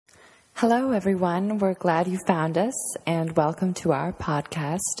Hello, everyone. We're glad you found us, and welcome to our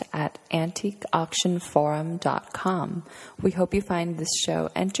podcast at antiqueauctionforum.com. We hope you find this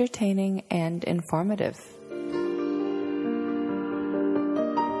show entertaining and informative.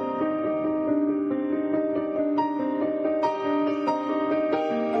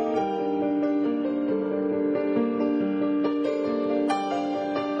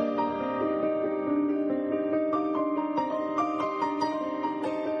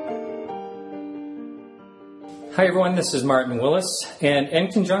 Hi everyone, this is Martin Willis, and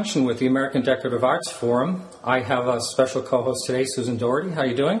in conjunction with the American Decorative Arts Forum, I have a special co-host today, Susan Doherty. How are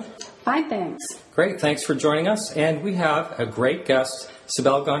you doing? Fine, thanks. Great, thanks for joining us, and we have a great guest,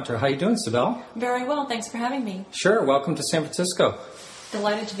 Sibel Gunter. How are you doing, Sibel? Very well, thanks for having me. Sure, welcome to San Francisco.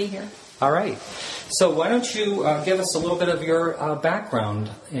 Delighted to be here. All right, so why don't you give us a little bit of your background,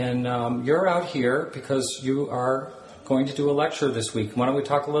 and you're out here because you are going to do a lecture this week. Why don't we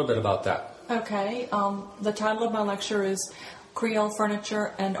talk a little bit about that? Okay, the title of my lecture is Creole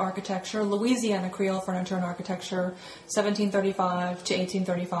Furniture and Architecture, Louisiana Creole Furniture and Architecture, 1735 to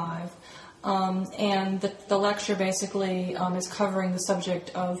 1835. And the lecture basically is covering the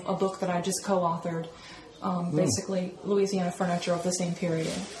subject of a book that I just co-authored, basically Louisiana furniture of the same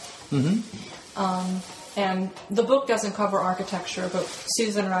period. Mm-hmm. And the book doesn't cover architecture, but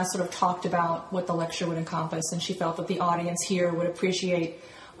Susan and I sort of talked about what the lecture would encompass, and she felt that the audience here would appreciate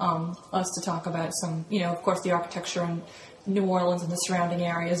us to talk about some, of course, the architecture in New Orleans and the surrounding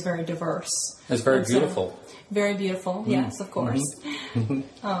area is very diverse. It's very beautiful. Very beautiful, yes, of course. Mm-hmm.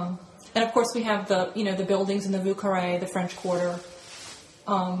 And of course, we have the buildings in the Vieux Carré, the French Quarter,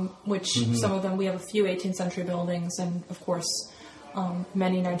 which some of them, we have a few 18th century buildings, and of course,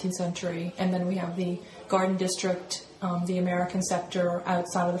 many 19th century. And then we have the Garden District, the American sector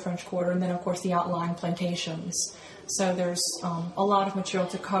outside of the French Quarter, and then of course the outlying plantations. So there's a lot of material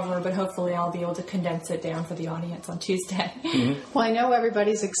to cover, but hopefully I'll be able to condense it down for the audience on Tuesday. Mm-hmm. Well, I know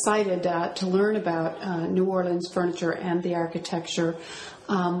everybody's excited to learn about New Orleans furniture and the architecture.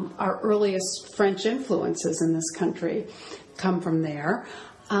 Our earliest French influences in this country come from there.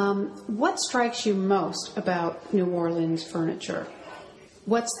 What strikes you most about New Orleans furniture?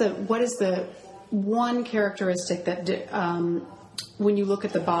 What is the one characteristic that when you look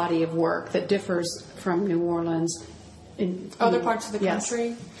at the body of work that differs from New Orleans in other parts of the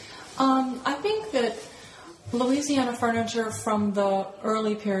country? I think that Louisiana furniture from the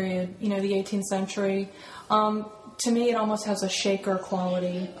early period, the 18th century, to me it almost has a Shaker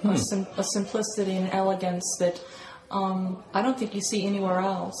quality, a simplicity and elegance that I don't think you see anywhere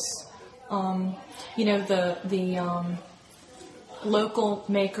else. The local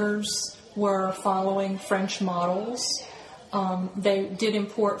makers were following French models. They did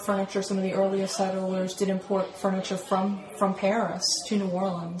import furniture. Some of the earliest settlers did import furniture from Paris to New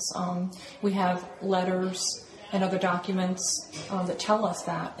Orleans. We have letters and other documents that tell us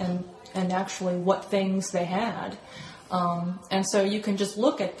that, and actually what things they had. And so you can just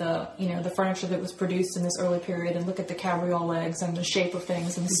look at the furniture that was produced in this early period, and look at the cabriolets and the shape of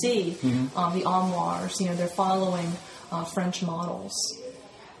things, and see the armoires. They're following French models.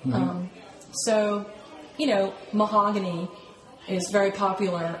 Mm-hmm. So mahogany is very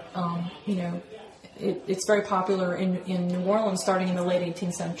popular. It's very popular in New Orleans starting in the late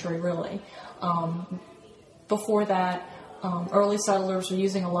 18th century, really. Before that, early settlers were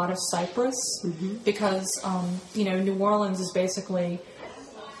using a lot of cypress because, New Orleans is basically,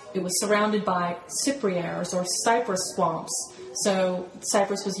 it was surrounded by cypriaires or cypress swamps. So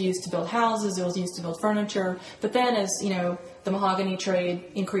cypress was used to build houses, it was used to build furniture. But then as, the mahogany trade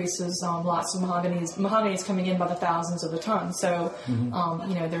increases, lots of mahogany is coming in by the thousands of the ton. So,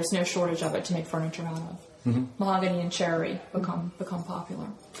 there's no shortage of it to make furniture out of. Mm-hmm. Mahogany and cherry become popular.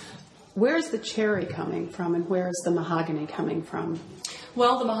 Where's the cherry coming from, and where is the mahogany coming from?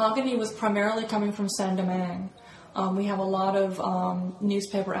 Well, the mahogany was primarily coming from Saint-Domingue. We have a lot of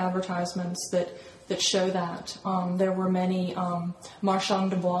newspaper advertisements that show that. There were many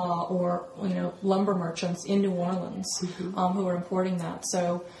marchands de bois, or lumber merchants in New Orleans who were importing that.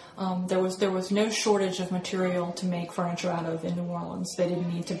 So there was no shortage of material to make furniture out of in New Orleans. They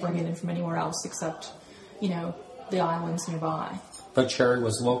didn't need to bring it in from anywhere else except the islands nearby. But cherry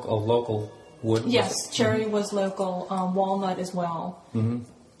was local wood? Yes, cherry was local, walnut as well. Mm-hmm.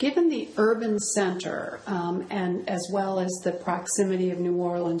 Given the urban center and as well as the proximity of New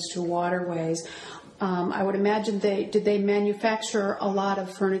Orleans to waterways, I would imagine did they manufacture a lot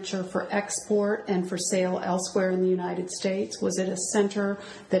of furniture for export and for sale elsewhere in the United States? Was it a center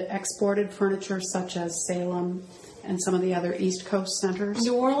that exported furniture such as Salem and some of the other East Coast centers?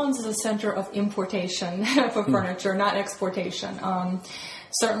 New Orleans is a center of importation for furniture, not exportation.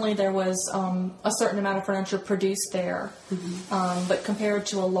 certainly there was a certain amount of furniture produced there. But compared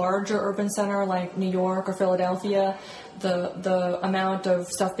to a larger urban center like New York or Philadelphia, the amount of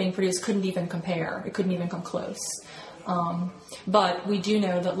stuff being produced couldn't even compare. It couldn't even come close. But we do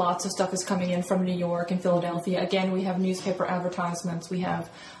know that lots of stuff is coming in from New York and Philadelphia. Again, we have newspaper advertisements. We have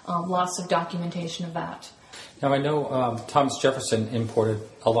lots of documentation of that. Now, I know Thomas Jefferson imported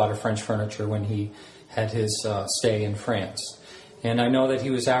a lot of French furniture when he had his stay in France. And I know that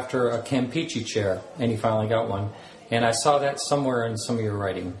he was after a Campeche chair, and he finally got one. And I saw that somewhere in some of your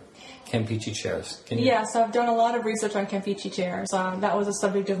writing, Campeche chairs. Yes, I've done a lot of research on Campeche chairs. That was a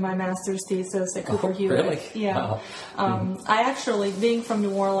subject of my master's thesis at Cooper Hewitt. Really? Yeah. Wow. I actually, being from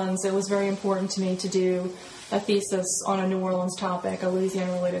New Orleans, it was very important to me to do a thesis on a New Orleans topic, a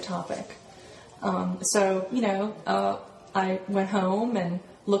Louisiana-related topic. I went home and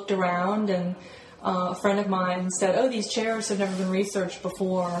looked around, and a friend of mine said, "Oh, these chairs have never been researched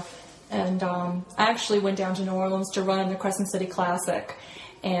before." And I actually went down to New Orleans to run in the Crescent City Classic.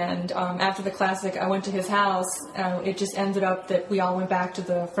 And after the Classic, I went to his house. It just ended up that we all went back to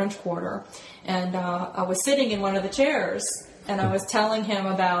the French Quarter. And I was sitting in one of the chairs, and I was telling him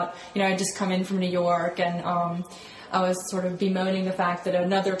about, I'd just come in from New York, and I was sort of bemoaning the fact that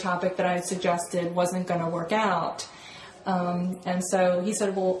another topic that I had suggested wasn't going to work out. And so he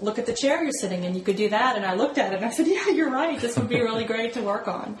said, "Well, look at the chair you're sitting in. You could do that." And I looked at it and I said, "Yeah, you're right. This would be really great to work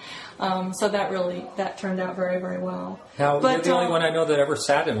on." So that turned out very, very well. Now, you're the only one I know that ever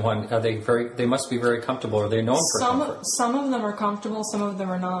sat in one. Are they must be very comfortable. Are they known for comfort? Some of them are comfortable, some of them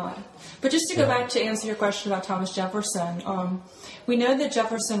are not. But just to go back to answer your question about Thomas Jefferson, we know that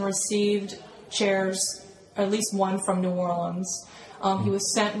Jefferson received chairs, at least one from New Orleans. He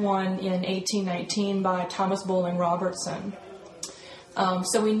was sent one in 1819 by Thomas Bowling Robertson.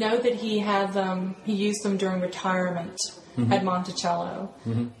 So we know that he used them during retirement at Monticello.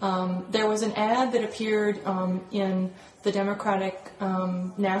 There was an ad that appeared in the Democratic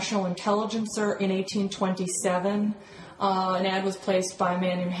National Intelligencer in 1827. An ad was placed by a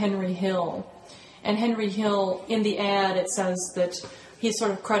man named Henry Hill. And Henry Hill, in the ad, it says that he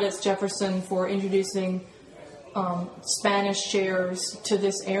sort of credits Jefferson for introducing Spanish chairs to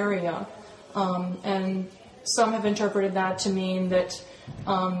this area, and some have interpreted that to mean that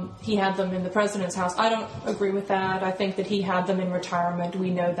he had them in the president's house. I don't agree with that. I think that he had them in retirement. We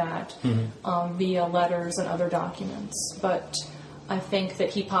know that via letters and other documents. But I think that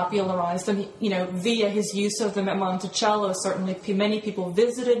he popularized them, via his use of them at Monticello. Certainly, many people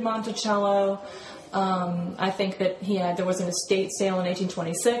visited Monticello. I think that there was an estate sale in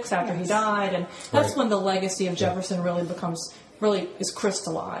 1826 after he died, and that's when the legacy of Jefferson really is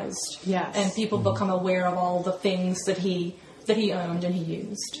crystallized. Yes. And people become aware of all the things that he owned and he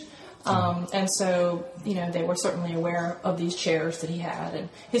used. And so, they were certainly aware of these chairs that he had, and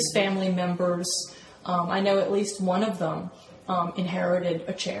his family members. I know at least one of them inherited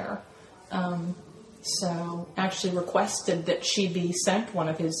a chair. So actually requested that she be sent one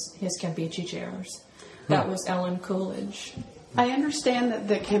of his Campeche chairs. That was Ellen Coolidge. I understand that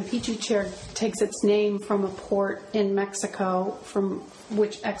the Campeche chair takes its name from a port in Mexico from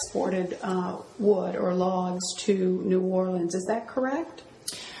which exported wood or logs to New Orleans. Is that correct?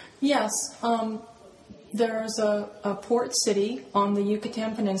 Yes. There's a port city on the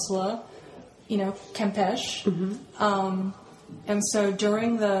Yucatan Peninsula, Campeche. And so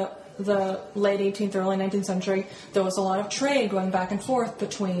during the late 18th, early 19th century, there was a lot of trade going back and forth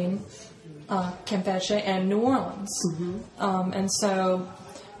between Campeche and New Orleans. And so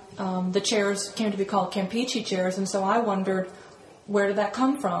the chairs came to be called Campeche chairs, and so I wondered, where did that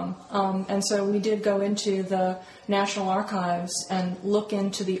come from? And so we did go into the National Archives and look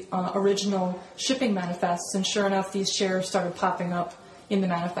into the original shipping manifests, and sure enough, these chairs started popping up in the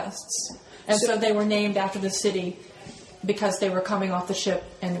manifests. And so they were named after the city because they were coming off the ship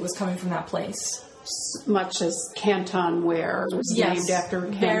and it was coming from that place. Much as Canton Ware was named after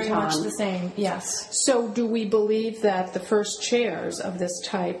Canton. Very much the same, yes. So do we believe that the first chairs of this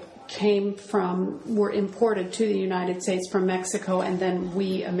type were imported to the United States from Mexico, and then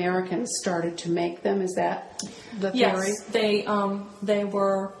we Americans started to make them? Is that the theory? Yes, they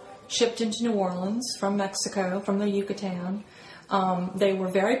were shipped into New Orleans from Mexico, from the Yucatan. They were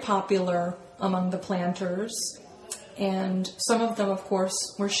very popular among the planters. And some of them, of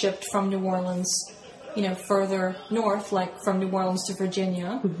course, were shipped from New Orleans, further north, like from New Orleans to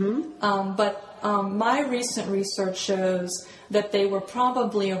Virginia. But my recent research shows that they were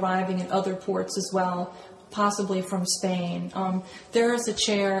probably arriving in other ports as well, possibly from Spain. There is a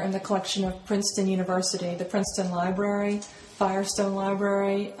chair in the collection of Princeton University, the Princeton Library, Firestone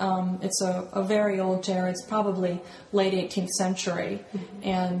Library. It's a very old chair. It's probably late 18th century.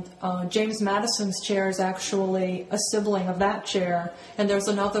 And James Madison's chair is actually a sibling of that chair. And there's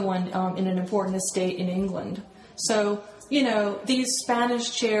another one in an important estate in England. So, you know, these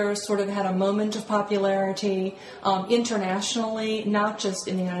Spanish chairs sort of had a moment of popularity internationally, not just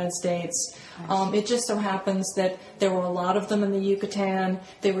in the United States. It just so happens that there were a lot of them in the Yucatan.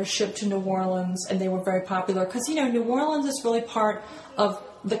 They were shipped to New Orleans, and they were very popular because, you know, New Orleans is really part of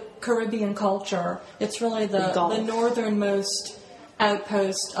the Caribbean culture. It's really the northernmost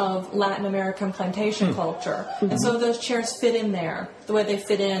outpost of Latin American plantation culture. And so those chairs fit in there the way they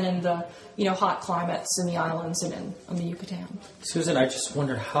fit in the, you know, hot climates in the islands and in the Yucatan. Susan, I just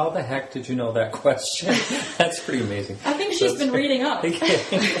wondered, how the heck did you know that question? That's pretty amazing. I think she's been reading up.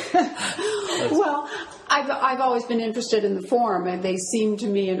 Well, I've always been interested in the form, and they seem to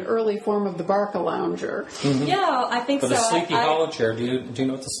me an early form of the Barcalounger. Yeah, I think But so. the Sleepy Hollow chair, do you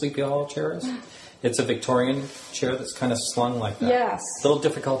know what the Sleepy Hollow chair is? It's a Victorian chair that's kind of slung like that. Yes. A little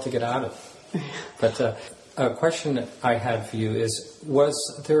difficult to get out of. But a question I had for you is, was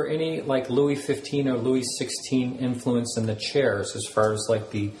there any like Louis XV or Louis XVI influence in the chairs as far as like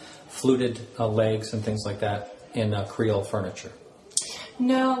the fluted legs and things like that in Creole furniture?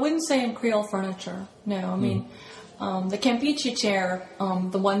 No, I wouldn't say in Creole furniture. No, I mean, the Campeche chair,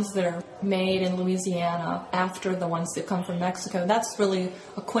 the ones that are made in Louisiana after the ones that come from Mexico, that's really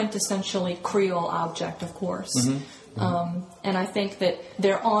a quintessentially Creole object, of course. And I think that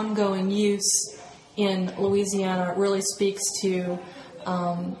their ongoing use in Louisiana really speaks to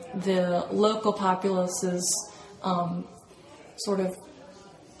the local populace's sort of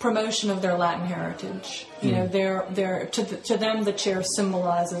promotion of their Latin heritage. You know, to them the chair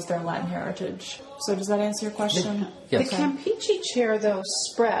symbolizes their Latin heritage. So does that answer your question? Yes. The Campeche chair, though,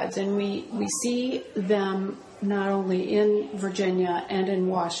 spreads, and we see them not only in Virginia and in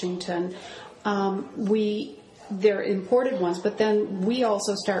Washington. They're imported ones, but then we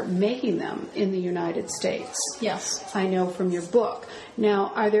also start making them in the United States. Yes. I know from your book.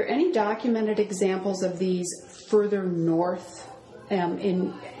 Now, are there any documented examples of these further north?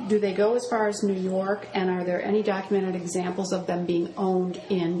 Do they go as far as New York? And are there any documented examples of them being owned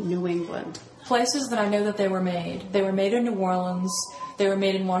in New England? Places that I know that they were made. They were made in New Orleans. They were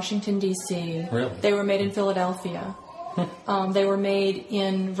made in Washington, D.C. Really? They were made in Philadelphia. They were made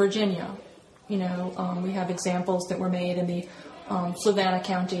in Virginia. You know, we have examples that were made in the Fluvanna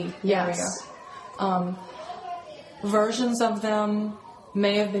County area. Versions of them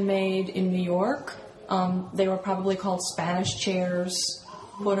may have been made in New York. They were probably called Spanish chairs,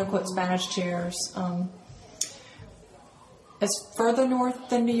 quote-unquote Spanish chairs. As further north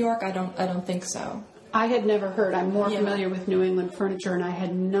than New York, I don't think so. I had never heard. I'm more familiar with New England furniture, and I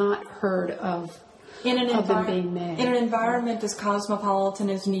had not heard of them being made. In an environment as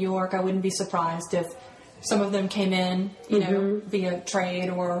cosmopolitan as New York, I wouldn't be surprised if some of them came in, you know, via trade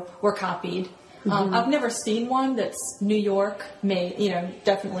or were copied. I've never seen one that's New York made, you know,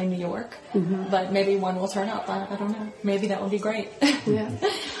 definitely New York. But maybe one will turn up. I don't know. Maybe that would be great. Yeah.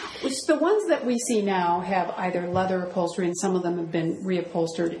 The ones that we see now have either leather upholstery, and some of them have been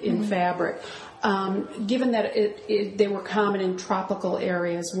reupholstered in fabric. Given that they were common in tropical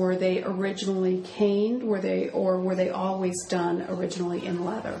areas, were they originally caned? Were they always done originally in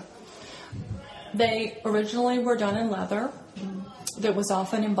leather? They originally were done in leather. That was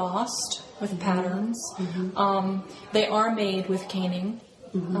often embossed with patterns. They are made with caning.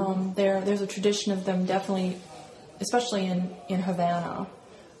 There's a tradition of them, definitely, especially in Havana.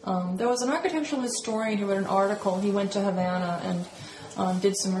 There was an architectural historian who wrote an article. He went to Havana and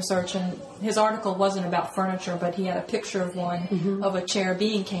did some research, and his article wasn't about furniture, but he had a picture of one of a chair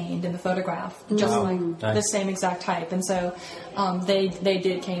being caned in the photograph, just like the same exact type. And so they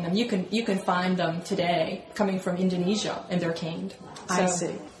did cane them. You can find them today coming from Indonesia, and they're caned. I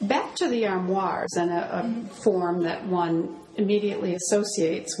see. Back to the armoires, and a form that one immediately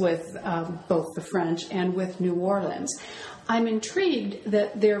associates with both the French and with New Orleans. I'm intrigued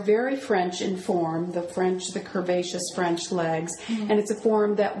that they're very French in form, the curvaceous French legs, and it's a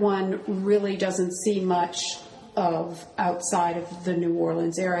form that one really doesn't see much of outside of the New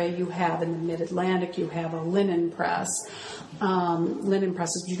Orleans area. You have in the Mid-Atlantic, you have a linen press, linen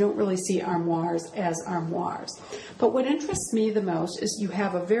presses. You don't really see armoires as armoires. But what interests me the most is you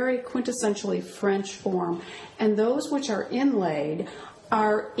have a very quintessentially French form, and those which are inlaid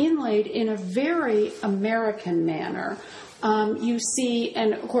in a very American manner. You see,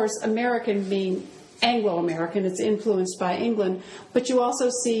 and of course, American being Anglo-American, it's influenced by England, but you also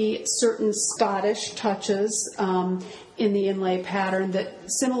see certain Scottish touches in the inlay pattern, that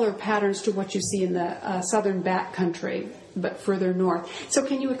similar patterns to what you see in the southern backcountry but further north. So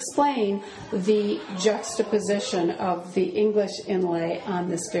can you explain the juxtaposition of the English inlay on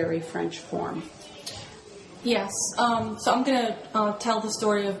this very French form? Yes. So I'm going to tell the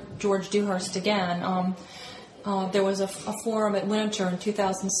story of George Dewhurst again. There was a forum at Winter in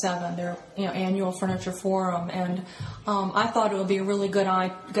 2007, their annual furniture forum, and I thought it would be a really good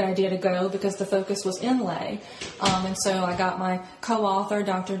idea to go because the focus was inlay. And so I got my co-author,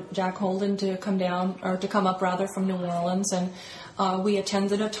 Dr. Jack Holden, to come up from New Orleans, and we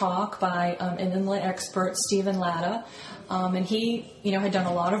attended a talk by an inlay expert, Stephen Latta, and he had done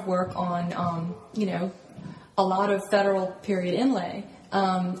a lot of work on a lot of federal period inlay,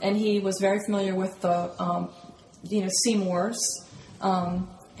 and he was very familiar with the Seymours,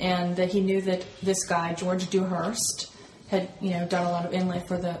 and that he knew that this guy, George Dewhurst, had done a lot of inlay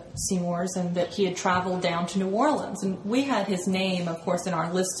for the Seymours, and that he had traveled down to New Orleans. And we had his name, of course, in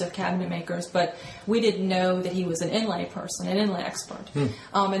our list of cabinet makers, but we didn't know that he was an inlay person, an inlay expert.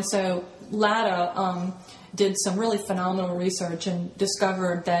 And so Latta did some really phenomenal research and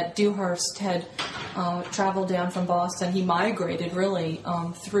discovered that Dewhurst had traveled down from Boston. He migrated really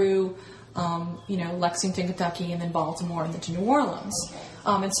through Lexington, Kentucky, and then Baltimore, and then to New Orleans.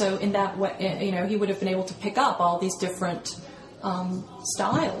 And so in that way, he would have been able to pick up all these different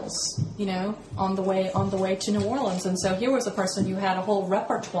styles, on the way to New Orleans. And so here was a person who had a whole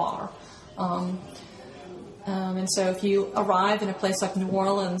repertoire. And so if you arrive in a place like New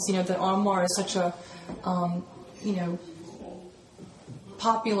Orleans, the armoire is such a,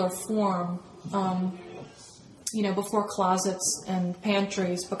 popular form. Before closets and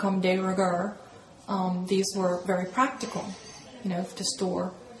pantries become de rigueur, these were very practical, to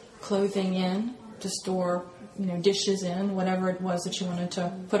store clothing in, to store, dishes in, whatever it was that you wanted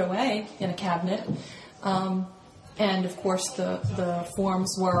to put away in a cabinet. And, of course, the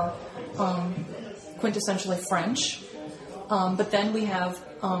forms were quintessentially French. But then we have,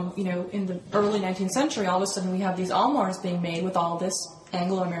 in the early 19th century, all of a sudden we have these armoires being made with all this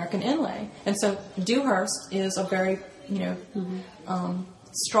Anglo-American inlay. And so Dewhurst is a very,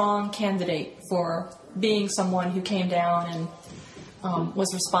 strong candidate for being someone who came down and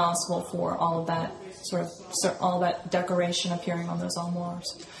was responsible for all of that all that decoration appearing on those armoires.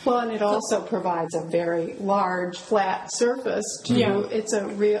 Well, and it also provides a very large, flat surface to, it's a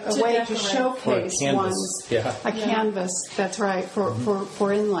way to showcase one's, a canvas, that's right,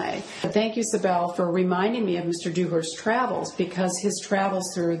 for inlay. Thank you, Sibel, for reminding me of Mr. Dewhurst's travels, because his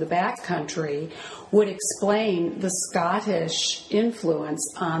travels through the back country would explain the Scottish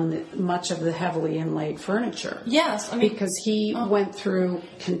influence on much of the heavily inlaid furniture. Yes. Because he went through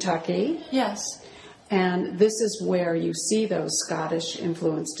Kentucky. Yes. And this is where you see those Scottish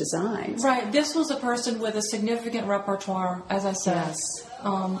influenced designs. Right. This was a person with a significant repertoire, as I said.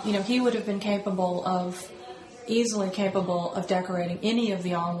 Yes. He would have been easily capable of decorating any of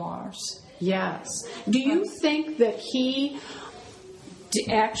the armoires. Yes. Do you think that he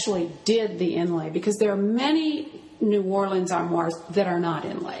actually did the inlay? Because there are many New Orleans armoires that are not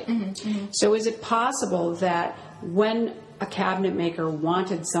inlaid. So is it possible that when a cabinet maker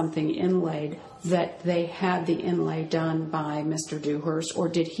wanted something inlaid, that they had the inlay done by Mr. Dewhurst, or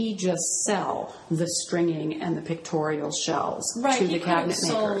did he just sell the stringing and the pictorial shells to the cabinet makers? He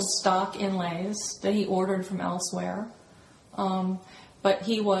sold stock inlays that he ordered from elsewhere, but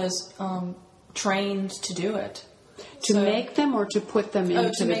he was trained to do it. To make them or to put them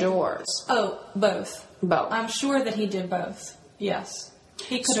into the doors? Both. Both. I'm sure that he did both, yes.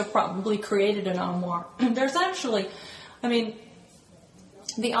 He could have probably created an armoire. There's actually,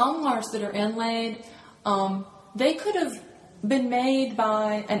 the armoires that are inlaid, they could have been made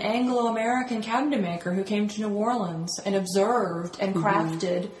by an Anglo-American cabinet maker who came to New Orleans and observed and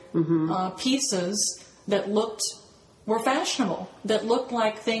crafted pieces that were fashionable, that looked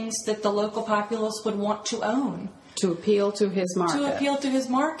like things that the local populace would want to own. To appeal to his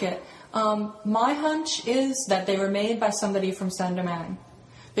market. My hunch is that they were made by somebody from Saint-Domingue,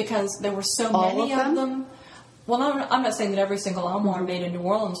 because there were so many of them. Well, I'm not saying that every single armoire made in New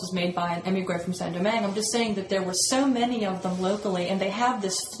Orleans was made by an emigre from Saint-Domingue. I'm just saying that there were so many of them locally, and they have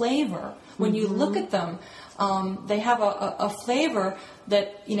this flavor. When you look at them, they have a flavor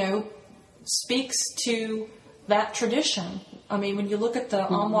that, speaks to that tradition. When you look at the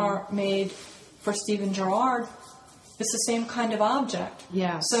armoire made for Stephen Girard, it's the same kind of object.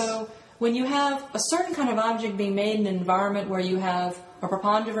 Yes. So when you have a certain kind of object being made in an environment where you have a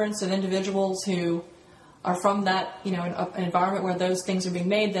preponderance of individuals who are from that, an environment where those things are being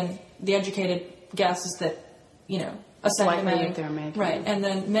made, then the educated guess is that, a Saint-Domingue, they're making. Right, and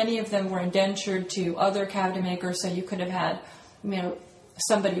then many of them were indentured to other cabinet makers, so you could have had,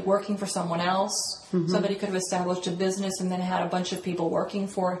 somebody working for someone else. Somebody could have established a business and then had a bunch of people working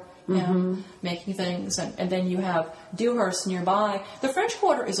for him, making things. And then you have Dewhurst nearby. The French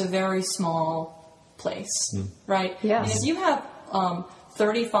Quarter is a very small place, right? Yes. And if you have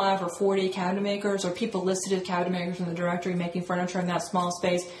 35 or 40 cabinet makers or people listed as cabinet makers in the directory making furniture in that small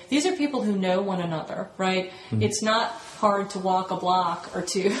space, these are people who know one another, right? It's not hard to walk a block or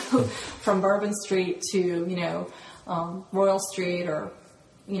two from Bourbon Street to, Royal Street or,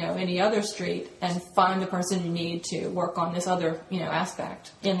 any other street and find the person you need to work on this other,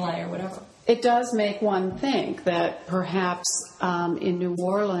 aspect, inlay or whatever. It does make one think that perhaps in New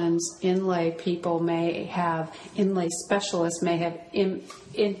Orleans, inlay specialists may have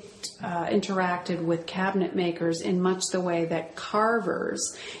interacted with cabinet makers in much the way that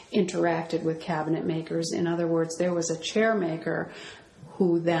carvers interacted with cabinet makers. In other words, there was a chair maker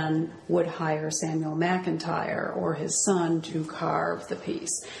who then would hire Samuel McIntyre or his son to carve the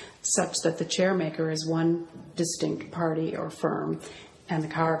piece, such that the chair maker is one distinct party or firm and the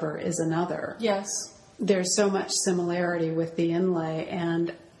carver is another. Yes. There's so much similarity with the inlay,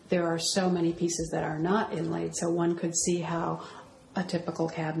 and there are so many pieces that are not inlaid, so one could see how a typical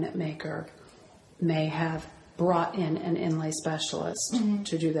cabinet maker may have brought in an inlay specialist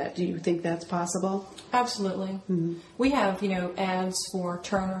to do that. Do you think that's possible? Absolutely. We have, ads for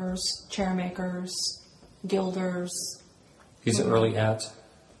turners, chair makers, gilders. These are early ads?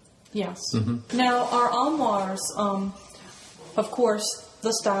 Yes. Now, our armoires, of course,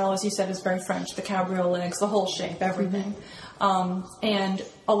 the style, as you said, is very French. The cabriolets, the whole shape, everything. And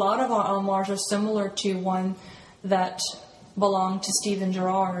a lot of our armoires are similar to one that belonged to Stephen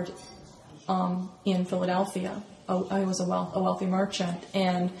Girard in Philadelphia. He was a wealthy merchant,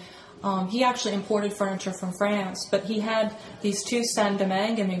 and he actually imported furniture from France. But he had these two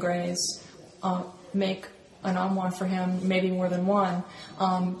Saint-Domingue immigrants make an armoire for him, maybe more than one.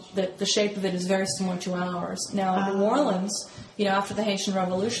 The shape of it is very similar to ours. Now, in New Orleans, after the Haitian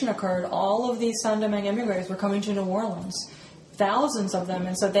Revolution occurred, all of these Saint-Domingue immigrants were coming to New Orleans, thousands of them,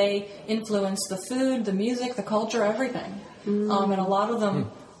 and so they influenced the food, the music, the culture, everything. And a lot of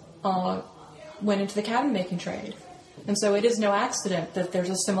them went into the cabinet making trade. And so it is no accident that there's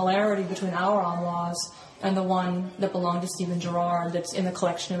a similarity between our armoires and the one that belonged to Stephen Girard that's in the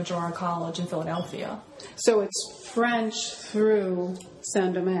collection of Girard College in Philadelphia. So it's French through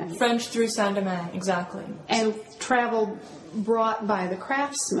Saint-Domingue. French through Saint-Domingue, exactly. And travel brought by the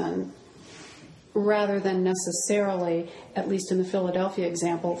craftsman rather than necessarily, at least in the Philadelphia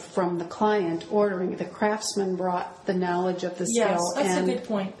example, from the client ordering. The craftsman brought the knowledge of the skill, yes, that's and a good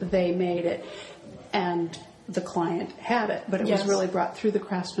point. They made it, and the client had it, but it was really brought through the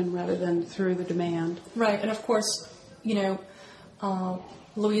craftsman rather than through the demand. Right, and of course,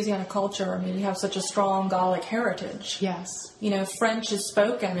 Louisiana culture, we have such a strong Gallic heritage. Yes. French is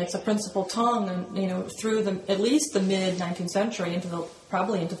spoken, it's a principal tongue, and, through at least the mid-19th century,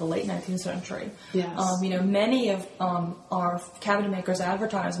 probably into the late 19th century. Yes. Many of our cabinet makers'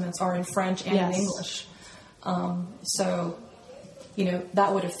 advertisements are in French and in English. So,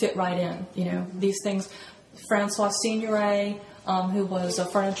 that would have fit right in, these things. Francois Signoret, who was a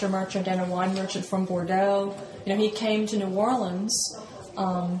furniture merchant and a wine merchant from Bordeaux, he came to New Orleans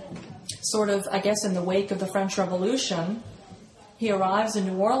sort of, I guess, in the wake of the French Revolution. He arrives in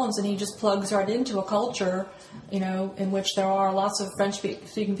New Orleans and he just plugs right into a culture, in which there are lots of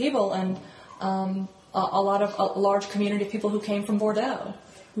French-speaking people and a large community of people who came from Bordeaux.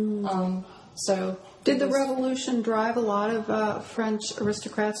 So, did the Revolution drive a lot of French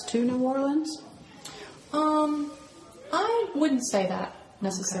aristocrats to New Orleans? I wouldn't say that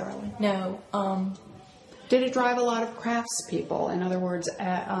necessarily. Okay. No. Did it drive a lot of craftspeople? In other words,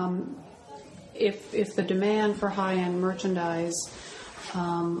 if the demand for high-end merchandise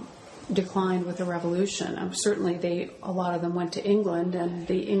declined with the Revolution, certainly a lot of them went to England, and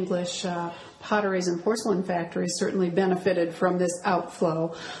the English potteries and porcelain factories certainly benefited from this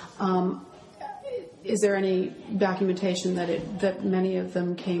outflow. Is there any documentation that many of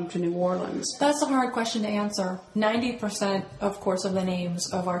them came to New Orleans? That's a hard question to answer. 90%, of course, of the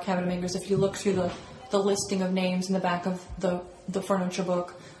names of our cabinet makers, if you look through the listing of names in the back of the furniture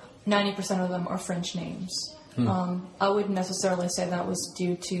book, 90% of them are French names. I wouldn't necessarily say that was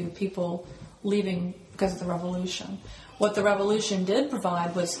due to people leaving because of the Revolution. What the Revolution did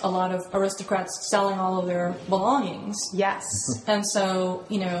provide was a lot of aristocrats selling all of their belongings. Yes. And so,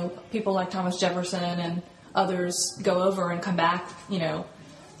 people like Thomas Jefferson and others go over and come back,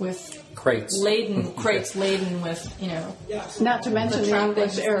 with crates laden with, not to mention the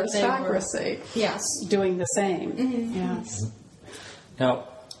English aristocracy. Yes. Doing the same. Mm-hmm. Yes. Now,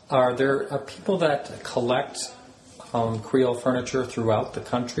 are there people that collect Creole furniture throughout the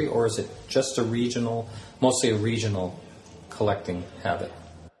country, or is it just mostly a regional collecting habit?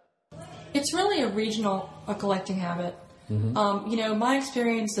 It's really a collecting habit. My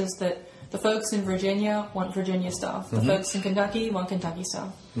experience is that the folks in Virginia want Virginia stuff. The folks in Kentucky want Kentucky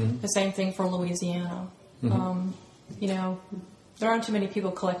stuff. The same thing for Louisiana. There aren't too many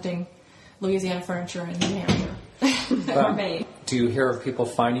people collecting Louisiana furniture in New Hampshire. Or Maine. Do you hear of people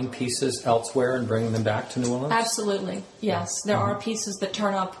finding pieces elsewhere and bringing them back to New Orleans? Absolutely, yes. There are pieces that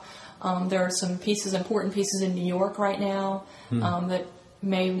turn up. There are some important pieces in New York right now that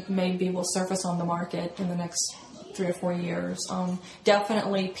maybe will surface on the market in the next 3 or 4 years.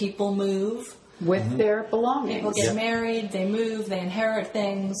 Definitely people move. With their belongings. People get married, they move, they inherit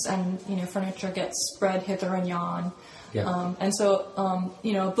things, and, furniture gets spread hither and yon. Yeah. And so,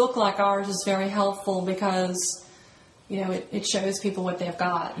 a book like ours is very helpful because, it shows people what they've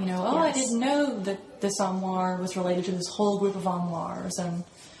got. I didn't know that this armoire was related to this whole group of armoires. And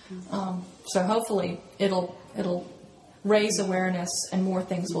so hopefully it'll raise awareness and more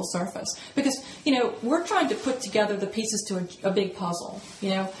things will surface. Because, we're trying to put together the pieces to a big puzzle.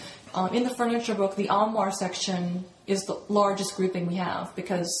 In the furniture book, the armoire section is the largest grouping we have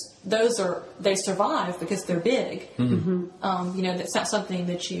because they survive because they're big. That's not something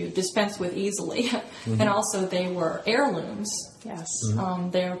that you dispense with easily. And also they were heirlooms. Yes.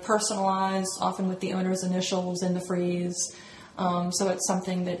 They're personalized, often with the owner's initials in the frieze. So it's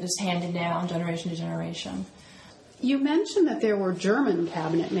something that is handed down generation to generation. You mentioned that there were German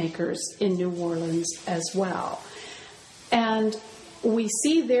cabinet makers in New Orleans as well. And we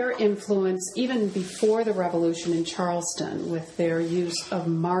see their influence even before the revolution in Charleston with their use of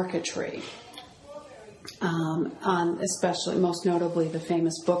marquetry, on especially, most notably, the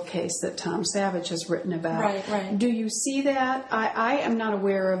famous bookcase that Tom Savage has written about. Right. Do you see that? I am not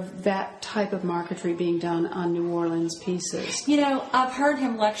aware of that type of marquetry being done on New Orleans pieces. I've heard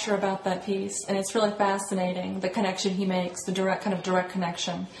him lecture about that piece, and it's really fascinating, the connection he makes, the direct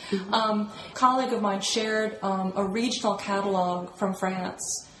connection. A colleague of mine shared a regional catalog from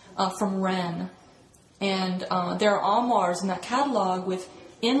France, from Rennes, and there are armoires in that catalog with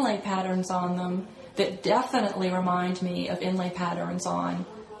inlay patterns on them that definitely remind me of inlay patterns on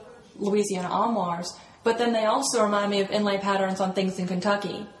Louisiana armoires, but then they also remind me of inlay patterns on things in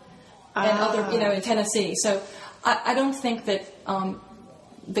Kentucky and other, in Tennessee. So I don't think that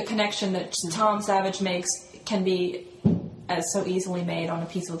the connection that Tom Savage makes can be as so easily made on a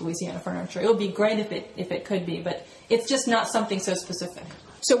piece of Louisiana furniture. It would be great if it could be, but it's just not something so specific.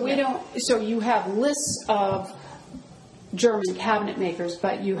 So So you have lists of German cabinet makers,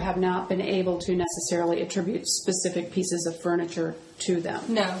 but you have not been able to necessarily attribute specific pieces of furniture to them.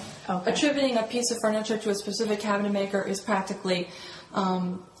 No. Okay. Attributing a piece of furniture to a specific cabinet maker is practically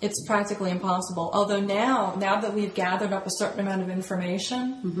impossible. Although now that we've gathered up a certain amount of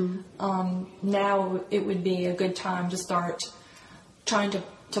information, now it would be a good time to start trying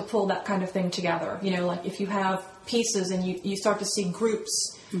to pull that kind of thing together. Like if you have pieces and you start to see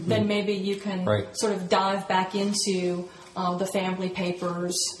groups, then maybe you can sort of dive back into the family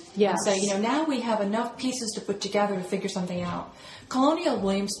papers and say, now we have enough pieces to put together to figure something out. Colonial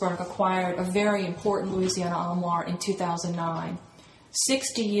Williamsburg acquired a very important Louisiana armoire in 2009,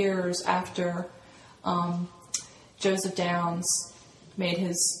 60 years after Joseph Downs made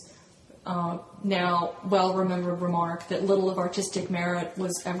his now well-remembered remark that little of artistic merit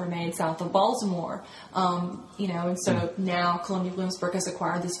was ever made south of Baltimore. And so now Colonial Williamsburg has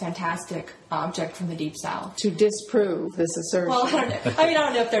acquired this fantastic object from the Deep South. To disprove this assertion. Well, I don't know. I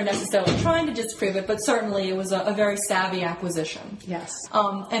don't know if they're necessarily trying to disprove it, but certainly it was a very savvy acquisition. Yes.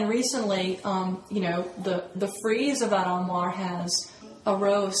 And recently, the frieze of that armoire has a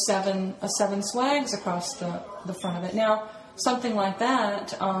row of seven swags across the front of it. Now, something like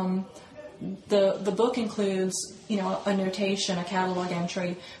that, the book includes, a notation, a catalog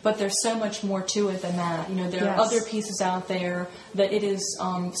entry, but there's so much more to it than that. There are other pieces out there that it is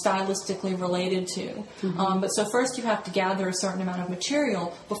stylistically related to. But so first you have to gather a certain amount of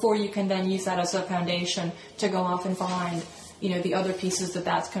material before you can then use that as a foundation to go off and find, the other pieces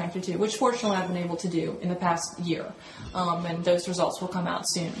that's connected to, which fortunately I've been able to do in the past year. And those results will come out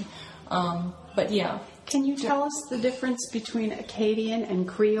soon. But yeah. Can you tell us the difference between Acadian and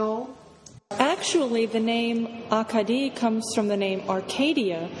Creole? Actually, the name Akkadi comes from the name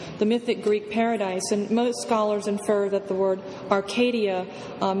Arcadia, the mythic Greek paradise, and most scholars infer that the word Arcadia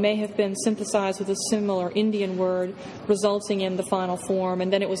may have been synthesized with a similar Indian word, resulting in the final form,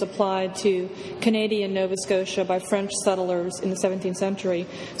 and then it was applied to Canadian Nova Scotia by French settlers in the 17th century.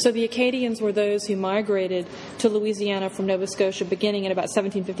 So the Acadians were those who migrated to Louisiana from Nova Scotia beginning in about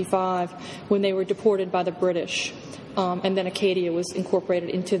 1755 when they were deported by the British. And then Acadia was incorporated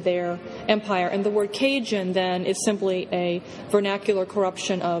into their empire. And the word Cajun, then, is simply a vernacular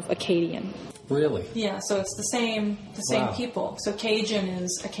corruption of Acadian. Really? Yeah, so it's the same Wow. people. So Cajun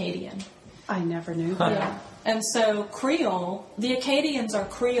is Acadian. I never knew that. Yeah. And so Creole, the Acadians are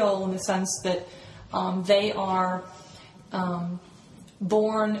Creole in the sense that they are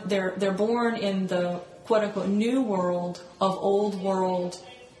born, they're born in the quote-unquote New World of Old World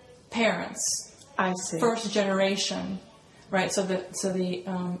parents. I see. First generation, right? So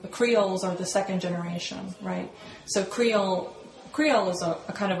the Creoles are the second generation, right? So Creole is a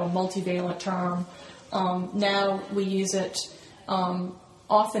kind of a multivalent term. Now we use it.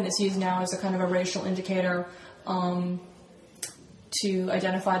 Often it's used now as a kind of a racial indicator to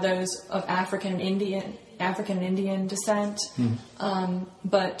identify those of African and Indian descent.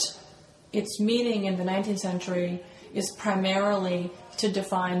 But its meaning in the 19th century is primarily to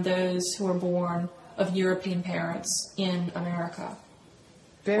define those who are born of European parents in America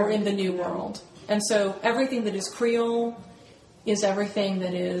or in the New World. And so everything that is Creole is everything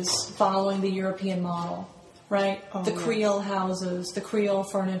that is following the European model, right? The Creole houses, the Creole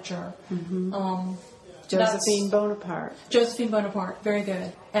furniture. Josephine Bonaparte. Josephine Bonaparte, very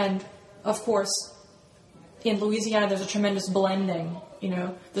good. And, of course, in Louisiana there's a tremendous blending,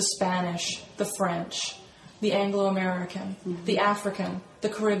 the Spanish, the French, the Anglo-American, the African, the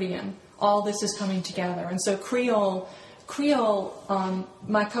Caribbean. All this is coming together. And so Creole,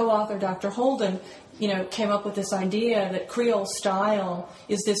 my co-author, Dr. Holden, came up with this idea that Creole style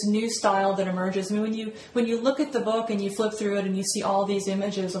is this new style that emerges. I mean, when you look at the book and you flip through it and you see all these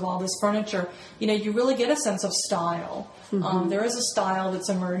images of all this furniture, you really get a sense of style. There is a style that's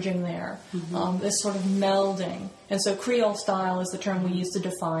emerging there, this sort of melding. And so Creole style is the term we use to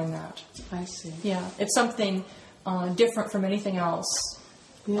define that. I see. Yeah, it's something different from anything else.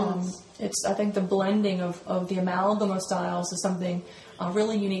 Yes. I think the blending of the amalgam of styles is something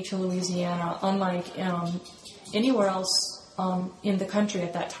really unique to Louisiana, unlike anywhere else in the country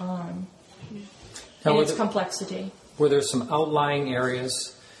at that time. Now, And its complexity. Were there some outlying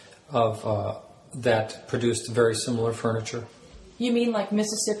areas of that produced very similar furniture? You mean like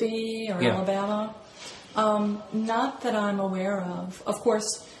Mississippi or Yeah. Alabama? Not that I'm aware of. Of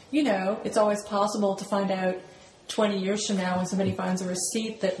course, it's always possible to find out 20 years from now when somebody finds a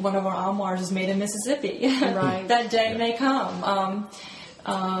receipt that one of our armoires is made in Mississippi. Right. That day may come.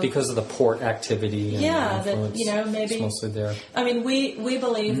 Because of the port activity and Yeah, the influence, that, maybe... it's mostly there. I mean, we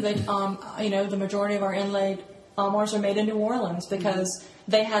believe that, the majority of our inlaid armoires are made in New Orleans because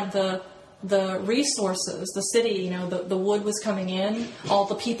they had the resources, the city, the wood was coming in, all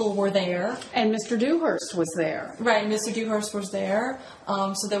the people were there. And Mr. Dewhurst was there. Right, Mr. Dewhurst was there.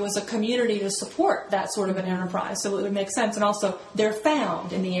 So there was a community to support that sort of an enterprise, so it would make sense. And also, they're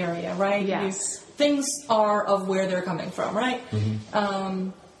found in the area, right? Yes. Things are of where they're coming from, right?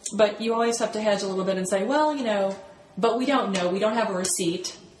 But you always have to hedge a little bit and say, well, but we don't know. We don't have a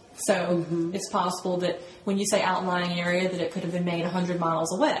receipt. So it's possible that when you say outlying area, that it could have been made 100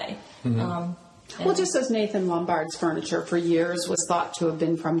 miles away. Well, just as Nathan Lombard's furniture for years was thought to have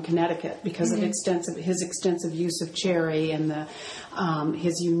been from Connecticut because of his extensive use of cherry and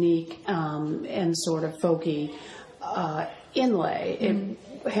his unique and sort of folky inlay. It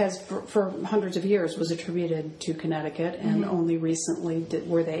has for hundreds of years was attributed to Connecticut, and only recently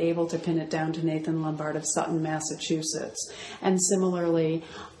were they able to pin it down to Nathan Lombard of Sutton, Massachusetts. And similarly,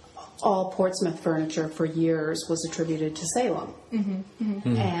 all Portsmouth furniture for years was attributed to Salem.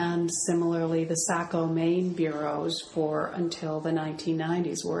 And similarly, the Saco, Maine bureaus until the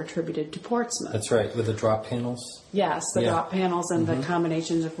 1990s were attributed to Portsmouth. That's right, with the drop panels. Yes, the drop panels and the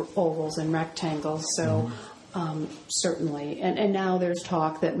combinations of ovals and rectangles. So certainly. And now there's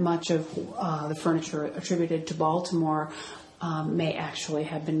talk that much of the furniture attributed to Baltimore may actually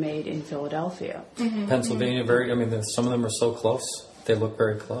have been made in Philadelphia. Pennsylvania, some of them are so close. They look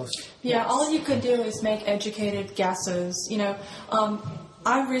very close. Yeah, all you could do is make educated guesses.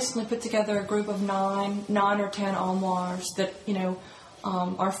 I recently put together a group of nine or 10 armoires that,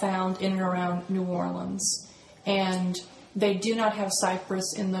 are found in and around New Orleans. And They do not have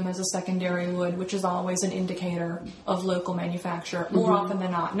cypress in them as a secondary wood, which is always an indicator of local manufacture, more often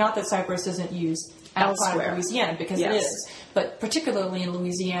than not. Not that cypress isn't used outside Elsewhere. of Louisiana, because it is. But particularly in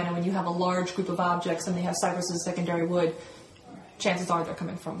Louisiana, when you have a large group of objects and they have cypress as a secondary wood, chances are they're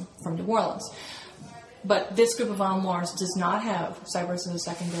coming from New Orleans. But this group of armoires does not have cypress as a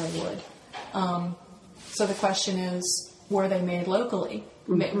secondary wood. So the question is, were they made locally?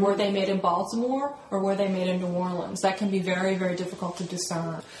 Were they made in Baltimore or were they made in New Orleans? That can be very, very difficult to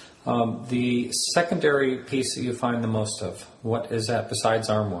discern. The secondary piece that you find the most of, what is that besides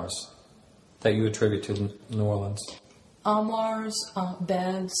armoires that you attribute to New Orleans? Armoires,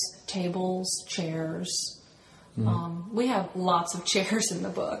 beds, tables, chairs. We have lots of chairs in the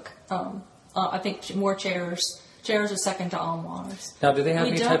book. I think more chairs. Chairs are second to armoires. Now, do they have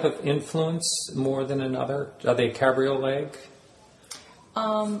any type of influence more than another? Are they cabriolet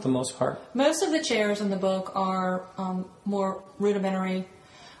for the most part? Most of the chairs in the book are more rudimentary,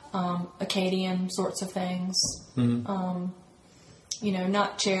 Acadian sorts of things.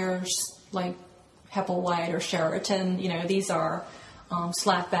 Not chairs like Hepplewhite or Sheraton. These are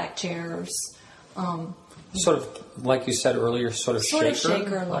slap-back chairs. Sort of, like you said earlier, sort of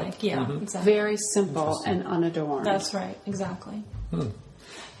shaker-like, yeah, exactly. Very simple and unadorned. That's right, exactly.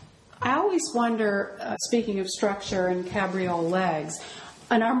 I always wonder, speaking of structure and cabriole legs,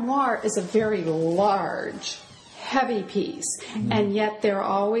 an armoire is a very large, heavy piece, and yet they're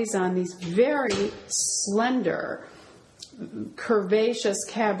always on these very slender, curvaceous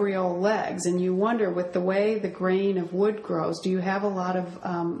cabriole legs, and you wonder, with the way the grain of wood grows, do you have a lot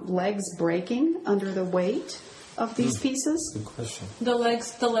of legs breaking under the weight of these pieces? Good question. The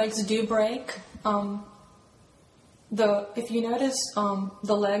legs do break. If you notice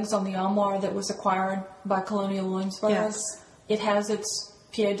the legs on the armoire that was acquired by Colonial Williamsburg, Yes. it has its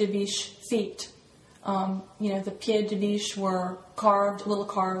pied de biche feet. The pied de biche were little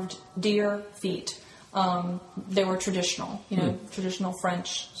carved deer feet. They were traditional, traditional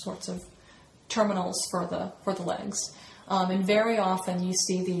French sorts of terminals for the legs, and very often you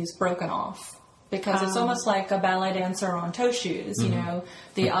see these broken off because it's almost like a ballet dancer on toe shoes.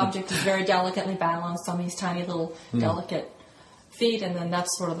 The object is very delicately balanced on these tiny little delicate feet, and then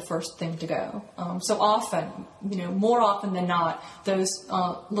that's sort of the first thing to go. So often, more often than not, those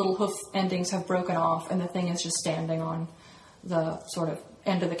little hoof endings have broken off, and the thing is just standing on the sort of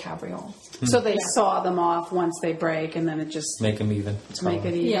end of the cabriole. So they saw them off once they break, and then it just Make them even. to make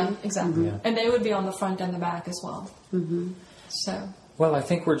it even. Yeah, exactly. And they would be on the front and the back as well. So. Well, I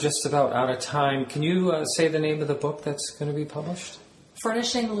think we're just about out of time. Can you say the name of the book that's going to be published?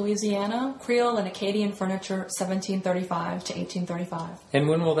 Furnishing Louisiana, Creole and Acadian Furniture, 1735 to 1835. And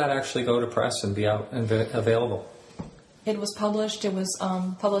when will that actually go to press and be out and available? It was published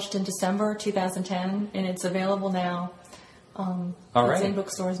in December 2010, and it's available now. All It's right. in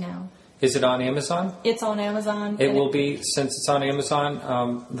bookstores now. Is it on Amazon? It's on Amazon. It will be, since it's on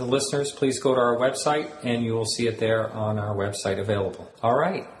Amazon, the listeners, please go to our website and you will see it there on our website available. All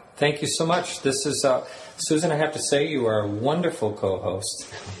right. Thank you so much. This is, Susan, I have to say you are a wonderful co-host.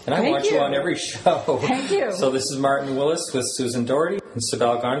 And I watch you on every show. Thank you. So this is Martin Willis with Susan Doherty and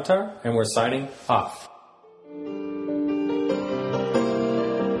Sibel Gontar, and we're signing off.